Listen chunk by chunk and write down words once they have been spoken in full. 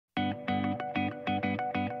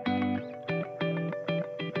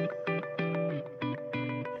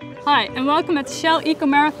Hi and welcome at the Shell Eco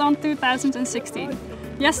Marathon 2016.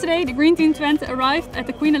 Yesterday the Green Team Twente arrived at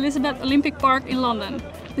the Queen Elizabeth Olympic Park in London.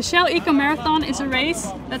 The Shell Eco Marathon is a race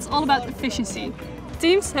that's all about efficiency.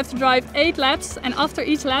 Teams have to drive 8 laps and after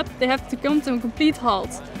each lap they have to come to a complete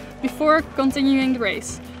halt before continuing the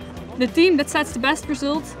race. The team that sets the best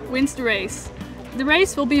result wins the race. The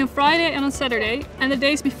race will be on Friday and on Saturday, and the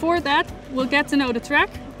days before that we'll get to know the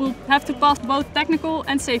track. We'll have to pass both technical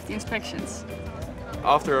and safety inspections.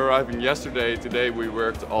 After arriving yesterday, today we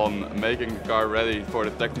worked on making the car ready for the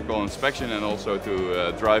technical inspection and also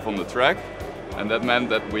to drive on the track. And that meant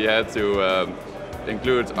that we had to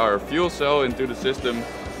include our fuel cell into the system,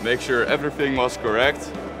 make sure everything was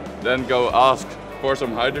correct, then go ask for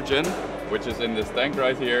some hydrogen, which is in this tank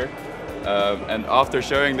right here. And after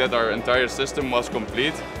showing that our entire system was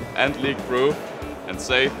complete and leak-proof and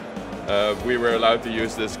safe, we were allowed to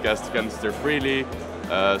use this gas canister freely.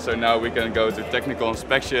 So now we can go to technical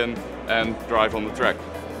inspection and drive on the track.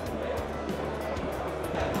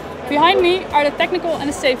 Behind me are the technical and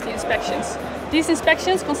the safety inspections. These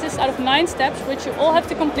inspections consist out of 9 steps which you all have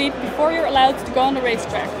to complete before you're allowed to go on the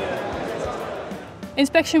racetrack.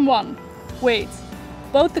 Inspection 1. Weight.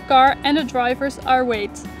 Both the car and the drivers are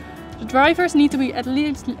weighed. The drivers need to be at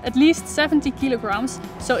least 70 kilograms,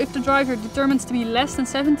 so if the driver determines to be less than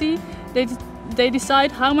 70, they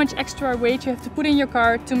decide how much extra weight you have to put in your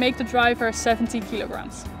car to make the driver 70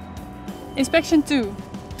 kilograms. Inspection 2.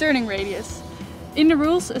 Turning radius. In the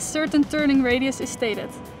rules, a certain turning radius is stated.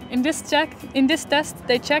 In this test,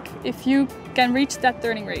 they check if you can reach that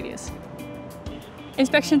turning radius.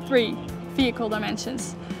 Inspection 3. Vehicle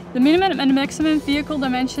dimensions. The minimum and maximum vehicle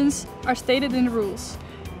dimensions are stated in the rules.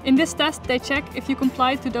 In this test, they check if you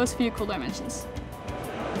comply to those vehicle dimensions.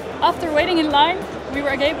 After waiting in line, we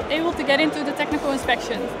were able to get into the technical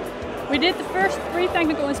inspection. We did the first 3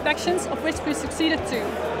 technical inspections, of which we succeeded 2.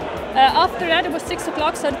 After that it was 6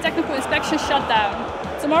 o'clock, so the technical inspection shut down.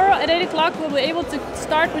 Tomorrow at 8 o'clock we'll be able to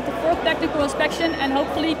start with the 4th technical inspection and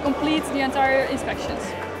hopefully complete the entire inspections.